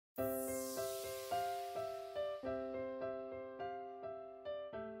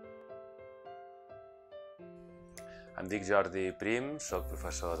Em dic Jordi Prims, soc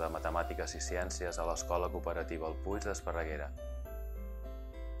professor de Matemàtiques i Ciències a l'Escola Cooperativa El Puig d'Esparreguera.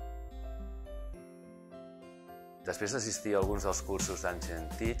 Després d'assistir a alguns dels cursos d'Amgen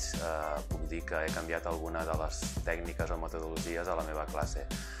Teach, puc dir que he canviat alguna de les tècniques o metodologies a la meva classe.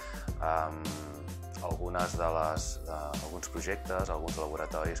 Alguns projectes, alguns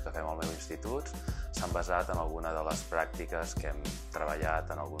laboratoris que fem al meu institut s'han basat en alguna de les pràctiques que hem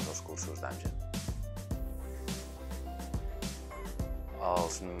treballat en alguns dels cursos d'Amgen.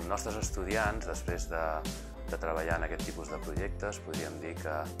 Els nostres estudiants, després de treballar en aquest tipus de projectes, podríem dir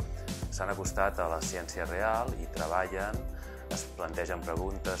que s'han acostat a la ciència real i treballen, es plantegen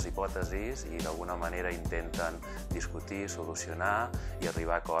preguntes, hipòtesis i d'alguna manera intenten discutir, solucionar i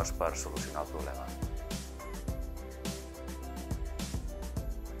arribar a acords per solucionar el problema.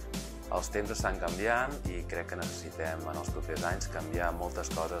 Els temps estan canviant i crec que necessitem en els propers anys canviar moltes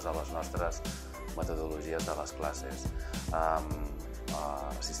coses a les nostres metodologies de les classes.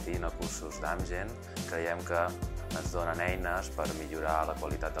 Assistint a cursos d'Amgen creiem que ens donen eines per millorar la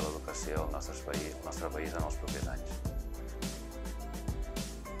qualitat de l'educació al nostre país en els propers anys.